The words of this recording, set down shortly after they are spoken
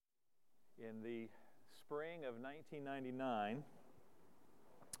in the spring of 1999.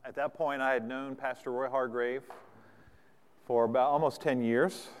 At that point, I had known Pastor Roy Hargrave for about almost 10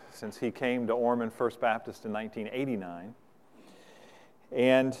 years, since he came to Ormond First Baptist in 1989.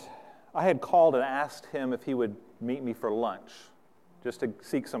 And I had called and asked him if he would meet me for lunch, just to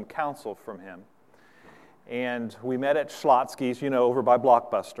seek some counsel from him. And we met at Schlotzsky's, over by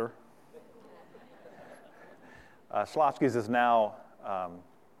Blockbuster. Schlotzsky's is now,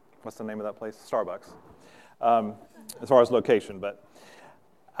 what's the name of that place? Starbucks, as far as location.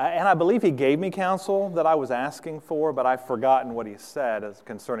 And I believe he gave me counsel that I was asking for, but I've forgotten what he said as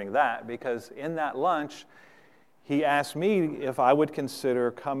concerning that, because in that lunch, he asked me if I would consider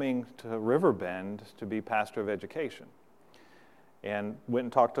coming to Riverbend to be pastor of education. And went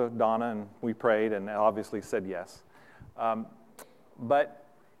and talked to Donna, and we prayed, and obviously said yes. But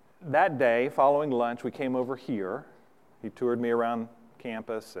that day, following lunch, we came over here. He toured me around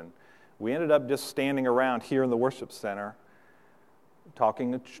campus, and we ended up just standing around here in the worship center,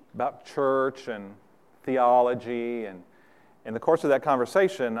 talking about church and theology. And in the course of that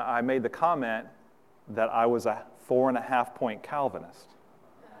conversation, I made the comment that I was a 4.5-point Calvinist.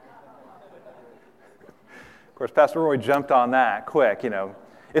 Of course, Pastor Roy jumped on that quick.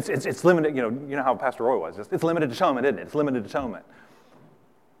 It's limited. You know how Pastor Roy was. It's limited atonement, isn't it? It's limited atonement.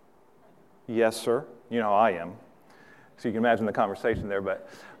 Yes, sir. You know how I am. So you can imagine the conversation there. But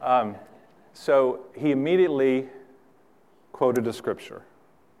so he immediately quoted a scripture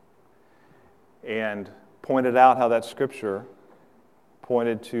and pointed out how that scripture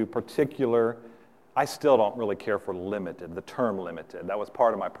pointed to particular. I still don't really care for limited, the term limited. That was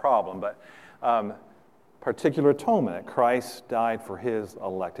part of my problem, but particular atonement. Christ died for his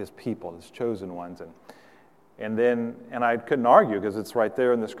elect, his people, his chosen ones. And I couldn't argue because it's right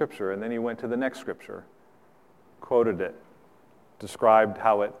there in the scripture. And then he went to the next scripture, quoted it, described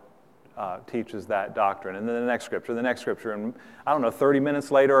how it teaches that doctrine. And then the next scripture. And 30 minutes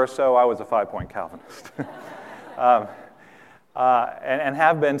later or so, I was a 5-point Calvinist. And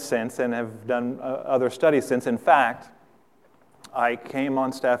have been since, and have done other studies since. In fact, I came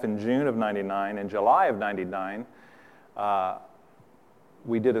on staff in June of 99. In July of 99,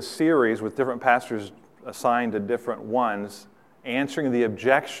 we did a series with different pastors assigned to different ones, answering the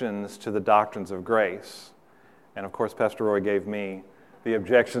objections to the doctrines of grace. And of course, Pastor Roy gave me the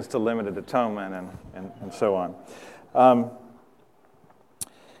objections to limited atonement and so on.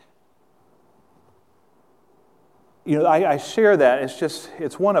 I share that.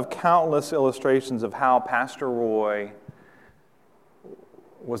 It's one of countless illustrations of how Pastor Roy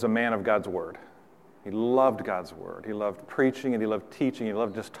was a man of God's Word. He loved God's Word. He loved preaching, and he loved teaching. He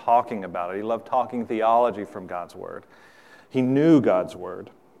loved just talking about it. He loved talking theology from God's Word. He knew God's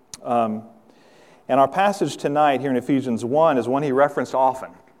Word. And our passage tonight here in Ephesians 1 is one he referenced often,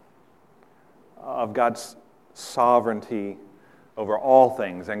 of God's sovereignty over all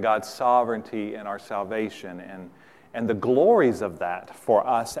things, and God's sovereignty in our salvation, and the glories of that for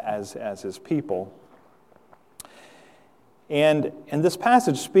us as his people. And this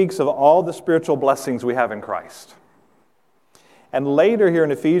passage speaks of all the spiritual blessings we have in Christ. And later here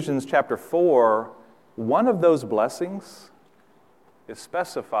in Ephesians chapter 4, one of those blessings is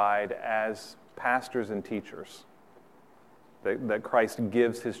specified as pastors and teachers that Christ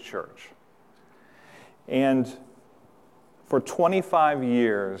gives his church. And for 25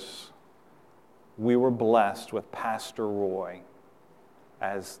 years, we were blessed with Pastor Roy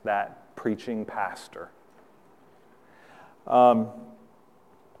as that preaching pastor. And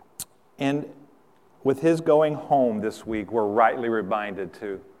with his going home this week, we're rightly reminded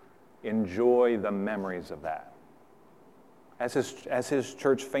to enjoy the memories of that as his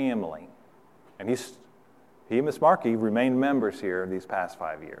church family. And he and Miss Markey remained members here these past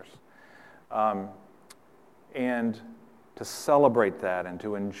 5 years. And to celebrate that and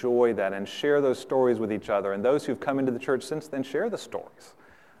to enjoy that and share those stories with each other. And those who've come into the church since then, share the stories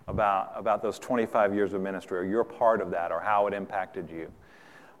about those 25 years of ministry, or you're part of that, or how it impacted you.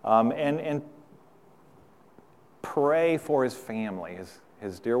 And pray for his family,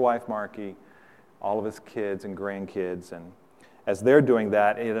 his dear wife Markey, all of his kids and grandkids, and as they're doing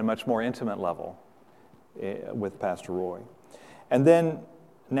that at a much more intimate level with Pastor Roy. And then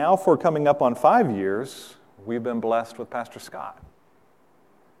now for coming up on 5 years, we've been blessed with Pastor Scott.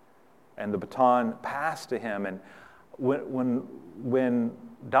 And the baton passed to him. And when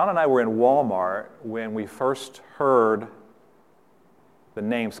Don and I were in Walmart, when we first heard the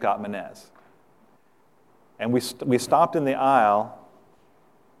name Scott Menez, and we stopped in the aisle,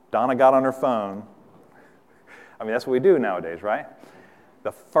 Donna got on her phone. I mean, that's what we do nowadays, right?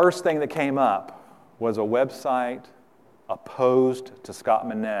 The first thing that came up was a website opposed to Scott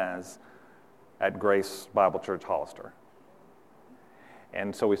Menez at Grace Bible Church Hollister.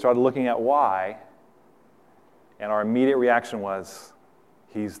 And so we started looking at why, and our immediate reaction was,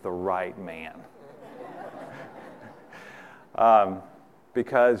 he's the right man.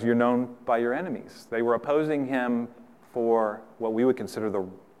 Because you're known by your enemies. They were opposing him for what we would consider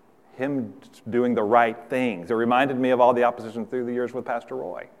him doing the right things. It reminded me of all the opposition through the years with Pastor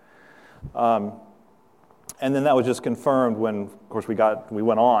Roy. And then that was just confirmed when, of course, we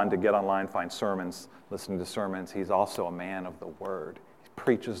went on to get online, find sermons, listening to sermons. He's also a man of the Word. He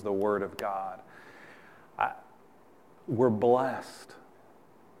preaches the Word of God. We're blessed.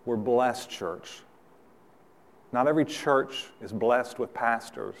 We're blessed, church. Not every church is blessed with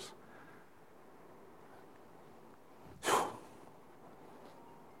pastors. Sorry.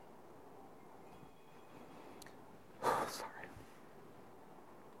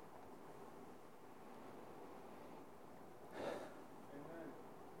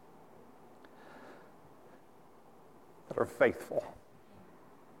 That are faithful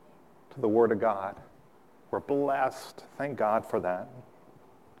to the Word of God. We're blessed. Thank God for that.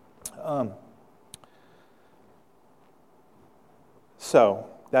 So,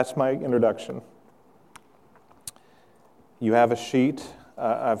 that's my introduction. You have a sheet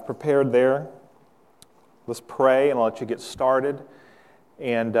I've prepared there. Let's pray, and I'll let you get started.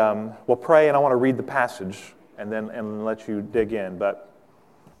 And we'll pray, and I want to read the passage and let you dig in. But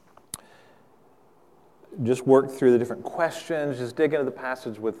just work through the different questions. Just dig into the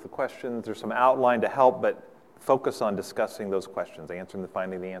passage with the questions. There's some outline to help, but focus on discussing those questions,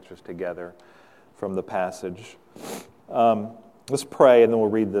 finding the answers together from the passage. Let's pray, and then we'll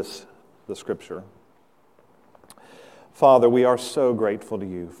read the scripture. Father, we are so grateful to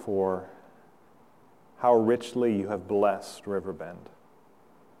you for how richly you have blessed Riverbend.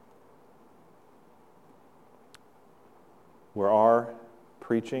 Where our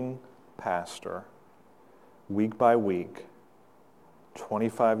preaching pastor, week by week,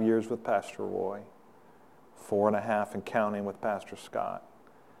 25 years with Pastor Roy, 4.5 and counting with Pastor Scott,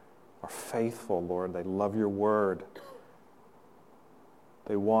 are faithful, Lord. They love your word.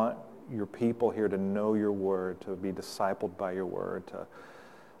 They want your people here to know your word, to be discipled by your word, to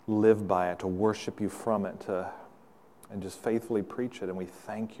live by it, to worship you from it, and just faithfully preach it. And we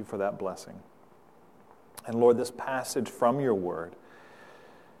thank you for that blessing. And Lord, this passage from your word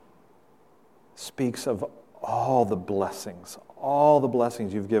speaks of all the blessings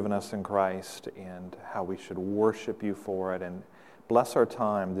you've given us in Christ, and how we should worship you for it. And bless our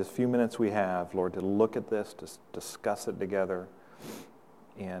time, this few minutes we have, Lord, to look at this, to discuss it together,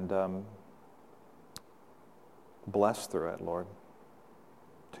 and bless through it, Lord,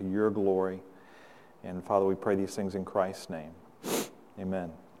 to your glory. And Father, we pray these things in Christ's name.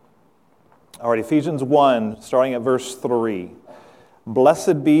 Amen. All right, Ephesians 1, starting at verse 3.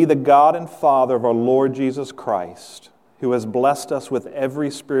 Blessed be the God and Father of our Lord Jesus Christ, who has blessed us with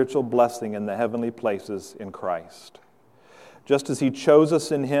every spiritual blessing in the heavenly places in Christ, just as he chose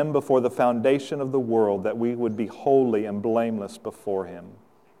us in him before the foundation of the world, that we would be holy and blameless before him.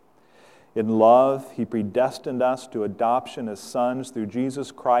 In love, he predestined us to adoption as sons through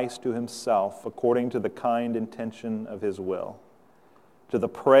Jesus Christ to himself, according to the kind intention of his will, to the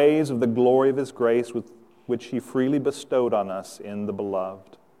praise of the glory of his grace, which he freely bestowed on us in the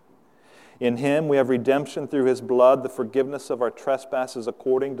Beloved. In him we have redemption through his blood, the forgiveness of our trespasses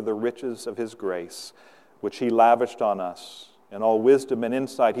according to the riches of his grace, which he lavished on us. In all wisdom and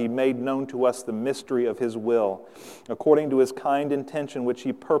insight he made known to us the mystery of his will, according to his kind intention which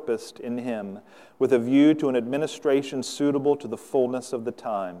he purposed in him, with a view to an administration suitable to the fullness of the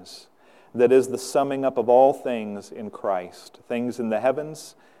times, that is, the summing up of all things in Christ, things in the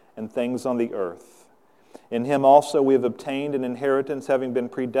heavens and things on the earth. In him also we have obtained an inheritance, having been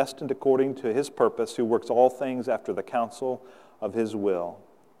predestined according to his purpose, who works all things after the counsel of his will,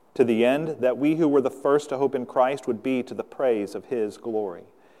 to the end that we who were the first to hope in Christ would be to the praise of his glory.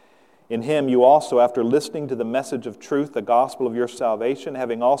 In him you also, after listening to the message of truth, the gospel of your salvation,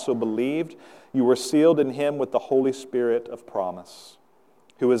 having also believed, you were sealed in him with the Holy Spirit of promise,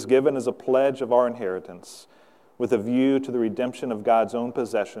 who is given as a pledge of our inheritance, with a view to the redemption of God's own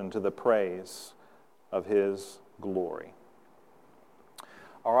possession, to the praise of his glory.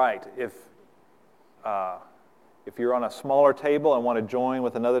 All right, if you're on a smaller table and want to join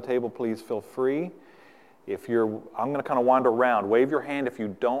with another table, please feel free. I'm going to kind of wander around. Wave your hand if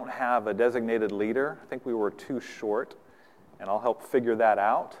you don't have a designated leader. I think we were too short, and I'll help figure that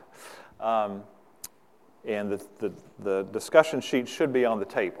out. And the discussion sheet should be on the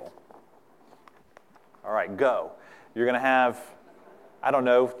table. All right, go. You're going to have,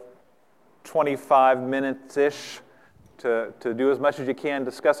 25 minutes-ish to do as much as you can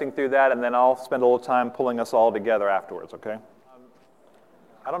discussing through that, and then I'll spend a little time pulling us all together afterwards, okay?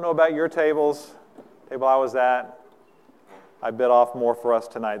 I don't know about your tables. Table I was at, I bit off more for us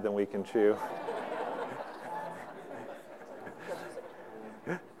tonight than we can chew.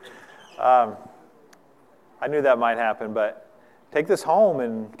 I knew that might happen, but take this home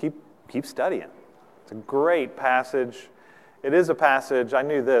and keep studying. It's a great passage. It is a passage, I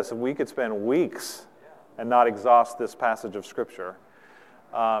knew this, we could spend weeks and not exhaust this passage of Scripture.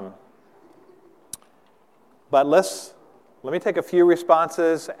 But let me take a few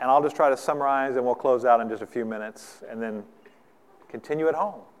responses, and I'll just try to summarize, and we'll close out in just a few minutes, and then continue at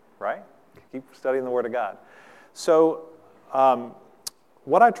home, right? Keep studying the Word of God. So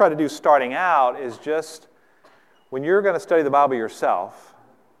what I try to do starting out is just, when you're going to study the Bible yourself,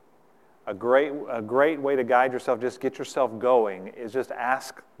 a great way to guide yourself, just get yourself going, is just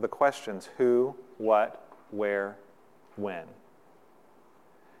ask the questions: who, what, where, when.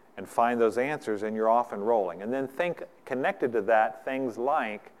 And find those answers, and you're off and rolling. And then think, connected to that, things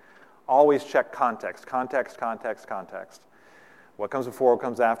like, always check context. Context. What comes before, what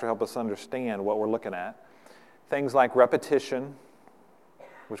comes after, help us understand what we're looking at. Things like repetition,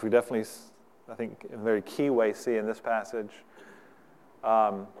 which we definitely, I think, in a very key way see in this passage.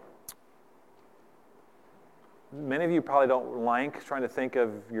 Many of you probably don't like trying to think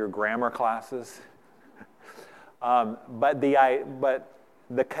of your grammar classes, but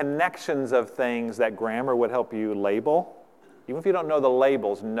the connections of things that grammar would help you label, even if you don't know the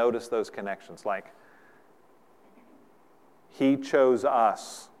labels, notice those connections. Like, he chose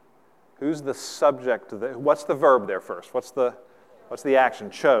us. Who's the subject? What's the verb there first? What's the action?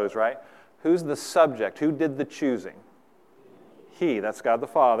 Chose, right? Who's the subject? Who did the choosing? He. That's God the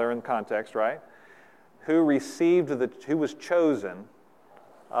Father in context, right? Who was chosen?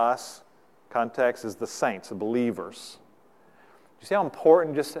 Us. Context is the saints, the believers. You see how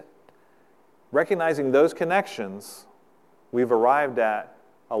important just recognizing those connections, we've arrived at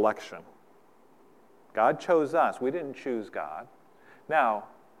election. God chose us. We didn't choose God. Now,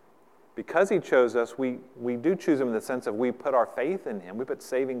 because he chose us, we do choose him in the sense of we put our faith in him. We put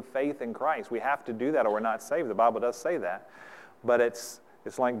saving faith in Christ. We have to do that or we're not saved. The Bible does say that. But it's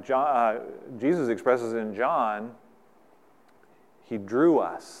like Jesus expresses in John, he drew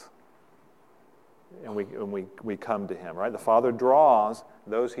us. And we come to him, right? The Father draws,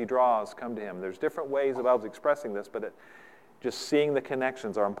 those he draws come to him. There's different ways of expressing this, but just seeing the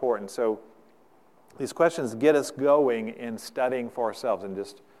connections are important. So these questions get us going in studying for ourselves and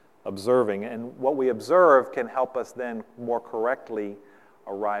just observing. And what we observe can help us then more correctly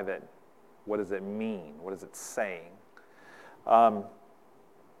arrive at what does it mean? What is it saying? And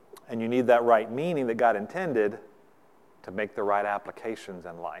you need that right meaning that God intended to make the right applications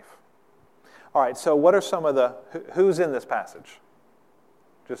in life. All right, so what are some of who's in this passage?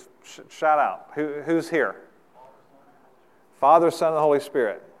 Just shout out. Who's here? Father, Son, and the Holy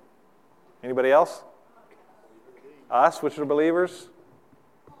Spirit. Anybody else? Us, which are believers?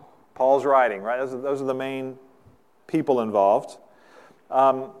 Paul's writing, right? Those are the main people involved.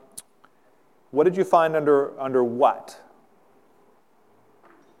 What did you find under what?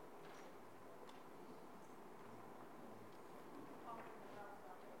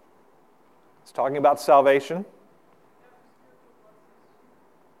 It's talking about salvation.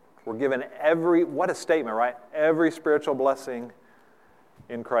 We're given what a statement, right? Every spiritual blessing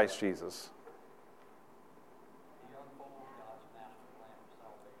in Christ Jesus.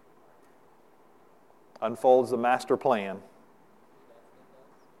 Unfolds the master plan.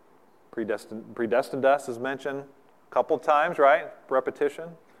 Predestined us is mentioned a couple times, right? Repetition.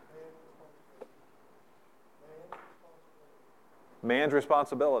 Man's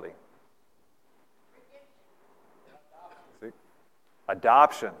responsibility.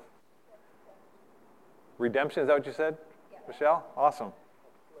 Adoption. Redemption, is that what you said, Michelle? Awesome.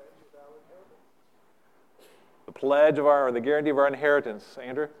 The pledge of the guarantee of our inheritance.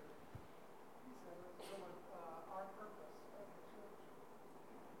 Andrew?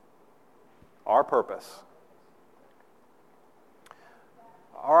 Our purpose.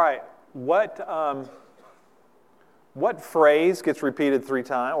 All right. What phrase gets repeated 3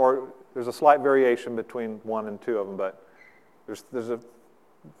 times? Or there's a slight variation between 1 and 2 of them, but there's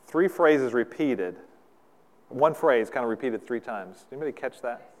 3 phrases repeated. One phrase kind of repeated 3 times. Anybody catch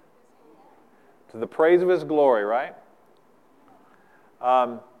that? To the praise of his glory, right?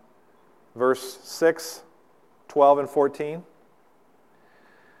 Verse 6, 12, and 14.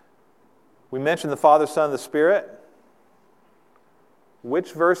 We mentioned the Father, Son, and the Spirit.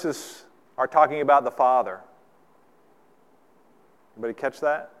 Which verses are talking about the Father? Anybody catch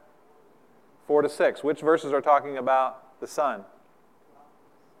that? 4 to 6. Which verses are talking about The Son.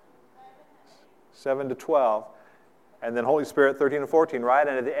 7 to 12. And then Holy Spirit, 13 and 14, right?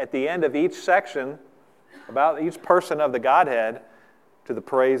 And at the end of each section, about each person of the Godhead, to the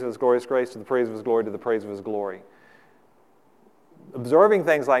praise of His glorious grace, to the praise of His glory, to the praise of His glory. Observing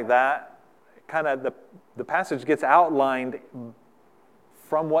things like that, kind of the passage gets outlined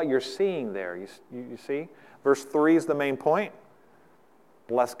from what you're seeing there. You see? Verse 3 is the main point.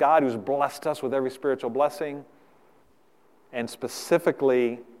 Bless God who's blessed us with every spiritual blessing. And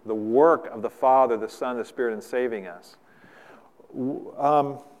specifically, the work of the Father, the Son, the Spirit in saving us.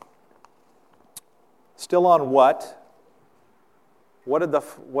 Still on what? What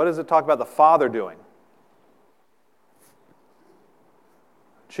does it talk about the Father doing?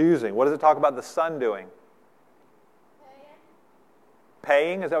 Choosing. What does it talk about the Son doing?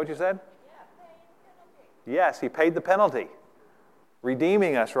 Paying, is that what you said? Yeah, paying penalty. Yes, He paid the penalty.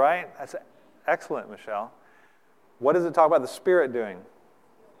 Redeeming us, right? That's excellent, Michelle. What does it talk about the Spirit doing?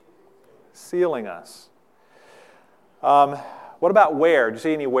 Sealing us. What about where? Do you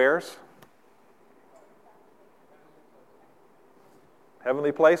see any wheres?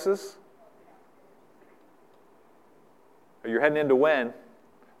 Heavenly places? You're heading into when?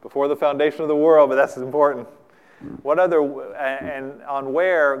 Before the foundation of the world, but that's important. What other, and on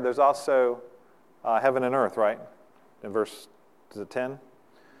where, there's also heaven and earth, right? In verse, is it 10?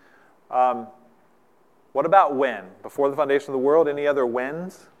 What about when? Before the foundation of the world, any other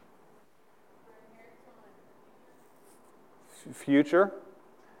whens? Future.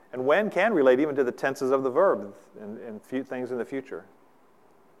 And when can relate even to the tenses of the verb and few things in the future.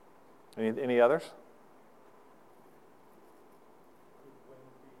 Any others?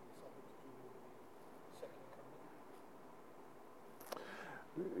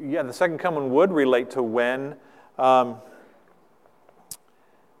 Yeah, the second coming would relate to when.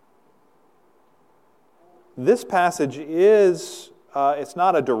 This passage is, it's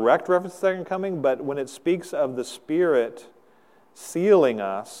not a direct reference to the second coming, but when it speaks of the Spirit sealing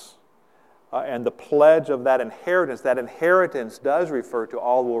us and the pledge of that inheritance does refer to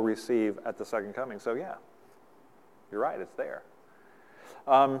all we'll receive at the second coming. So yeah, you're right, it's there.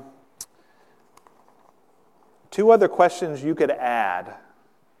 Two other questions you could add.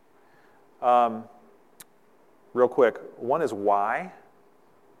 Real quick. One is why.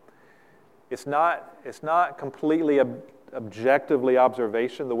 It's not completely objectively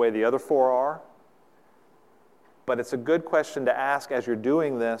observation the way the other four are, but it's a good question to ask as you're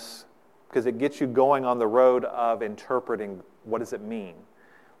doing this because it gets you going on the road of interpreting what does it mean.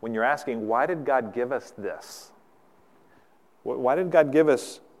 When you're asking, why did God give us this? Why did God give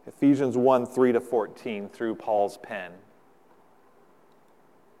us Ephesians 1, 3 to 14 through Paul's pen?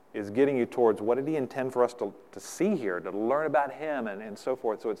 Is getting you towards what did He intend for us to see here, to learn about Him and so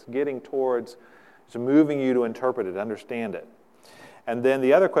forth. So it's getting towards, it's moving you to interpret it, understand it. And then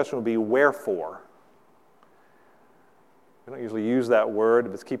the other question would be, wherefore? We don't usually use that word,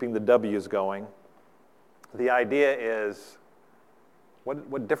 but it's keeping the W's going. The idea is,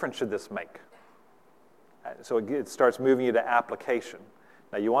 what difference should this make? So it starts moving you to application.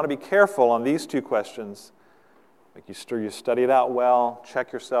 Now you want to be careful on these two questions. Like you study it out well,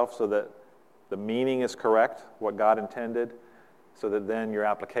 check yourself so that the meaning is correct, what God intended, so that then your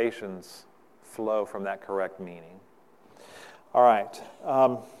applications flow from that correct meaning. All right.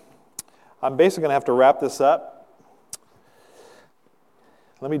 I'm basically going to have to wrap this up.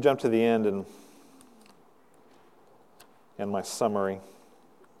 Let me jump to the end and my summary.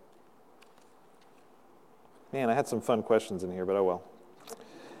 Man, I had some fun questions in here, but oh well.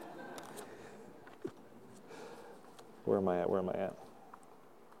 Where am I at?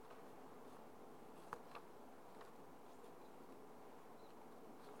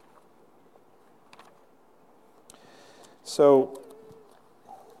 So,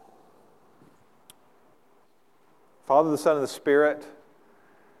 Father, the Son, and the Spirit.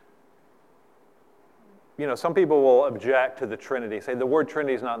 You know, some people will object to the Trinity, say the word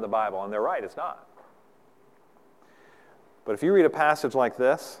Trinity is not in the Bible, and they're right, it's not. But if you read a passage like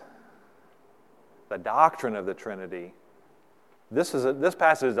this, the doctrine of the Trinity, this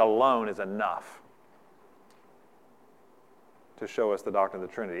passage alone is enough to show us the doctrine of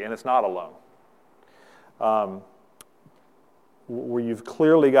the Trinity, and it's not alone. Where you've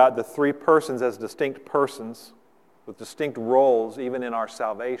clearly got the three persons as distinct persons with distinct roles, even in our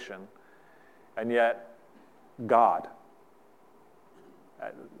salvation, and yet God,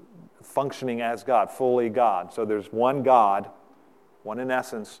 functioning as God, fully God. So there's one God, one in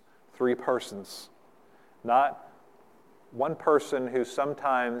essence, three persons. Not one person who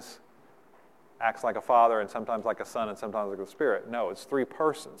sometimes acts like a father and sometimes like a son and sometimes like a spirit. No, it's three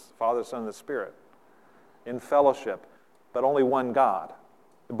persons, Father, Son, and the Spirit, in fellowship, but only one God.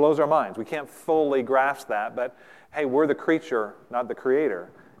 It blows our minds. We can't fully grasp that, but hey, we're the creature, not the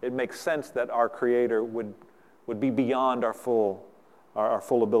creator. It makes sense that our creator would be beyond our full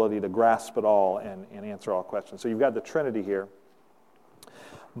ability to grasp it all and answer all questions. So you've got the Trinity here.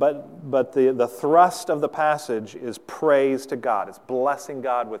 But the thrust of the passage is praise to God. It's blessing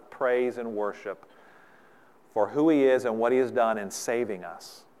God with praise and worship for who He is and what He has done in saving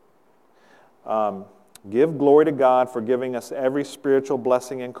us. Give glory to God for giving us every spiritual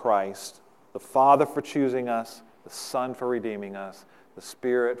blessing in Christ, the Father for choosing us, the Son for redeeming us, the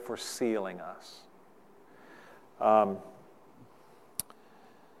Spirit for sealing us.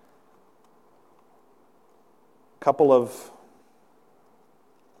 Couple of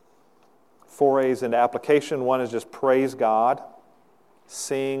forays into application. One is just praise God.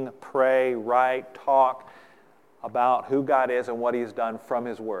 Sing, pray, write, talk about who God is and what He's done from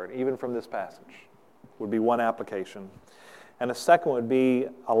His Word, even from this passage, would be one application. And a second would be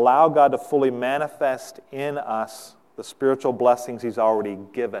allow God to fully manifest in us the spiritual blessings He's already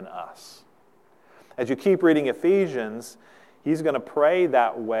given us. As you keep reading Ephesians, he's going to pray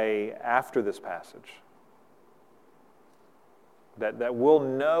that way after this passage. That we'll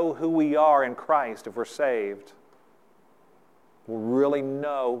know who we are in Christ if we're saved. We'll really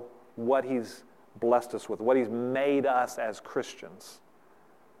know what He's blessed us with, what He's made us as Christians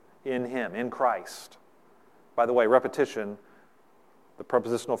in Him, in Christ. By the way, repetition, the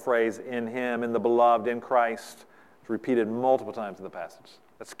prepositional phrase, in Him, in the beloved, in Christ, is repeated multiple times in the passage.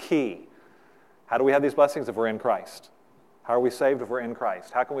 That's key. How do we have these blessings if we're in Christ? How are we saved if we're in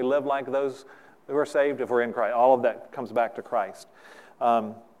Christ? How can we live like those who are saved if we're in Christ? All of that comes back to Christ.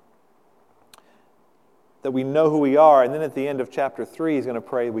 That we know who we are, and then at the end of chapter 3, he's going to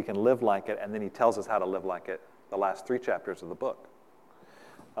pray we can live like it, and then he tells us how to live like it, the last 3 chapters of the book.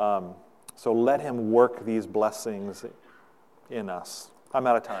 So let him work these blessings in us. I'm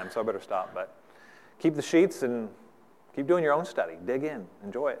out of time, so I better stop, but keep the sheets and keep doing your own study. Dig in.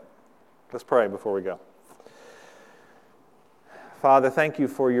 Enjoy it. Let's pray before we go. Father, thank you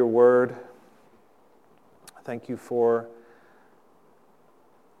for your word. Thank you for...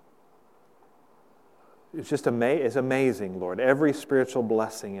 It's just it's amazing, Lord. Every spiritual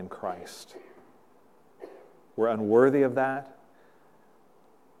blessing in Christ. We're unworthy of that.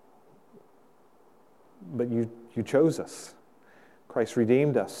 But you chose us. Christ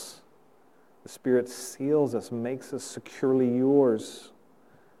redeemed us. The Spirit seals us, makes us securely yours.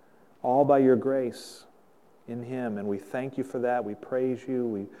 All by your grace in Him. And we thank you for that. We praise you.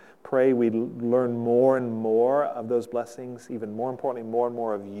 We pray we learn more and more of those blessings. Even more importantly, more and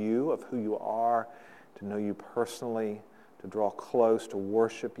more of you, of who you are, to know you personally, to draw close, to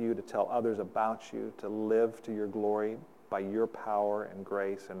worship you, to tell others about you, to live to your glory by your power and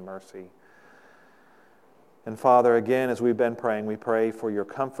grace and mercy. And Father, again, as we've been praying, we pray for your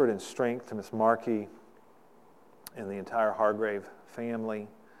comfort and strength to Miss Markey and the entire Hargrave family.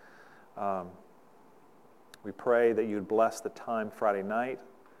 We pray that you'd bless the time Friday night,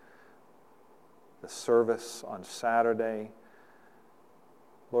 the service on Saturday.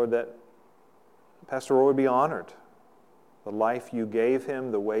 Lord, that Pastor Roy would be honored. The life you gave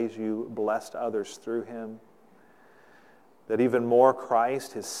him, the ways you blessed others through him. That even more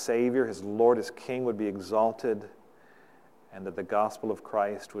Christ, his Savior, his Lord, his King would be exalted, and that the gospel of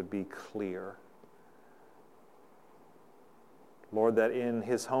Christ would be clear. Lord, that in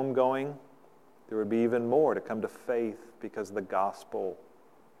his homegoing, there would be even more to come to faith because the gospel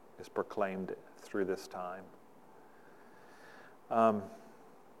is proclaimed through this time.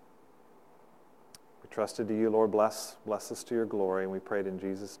 We trusted to you, Lord. Bless us to your glory, and we prayed in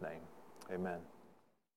Jesus' name. Amen.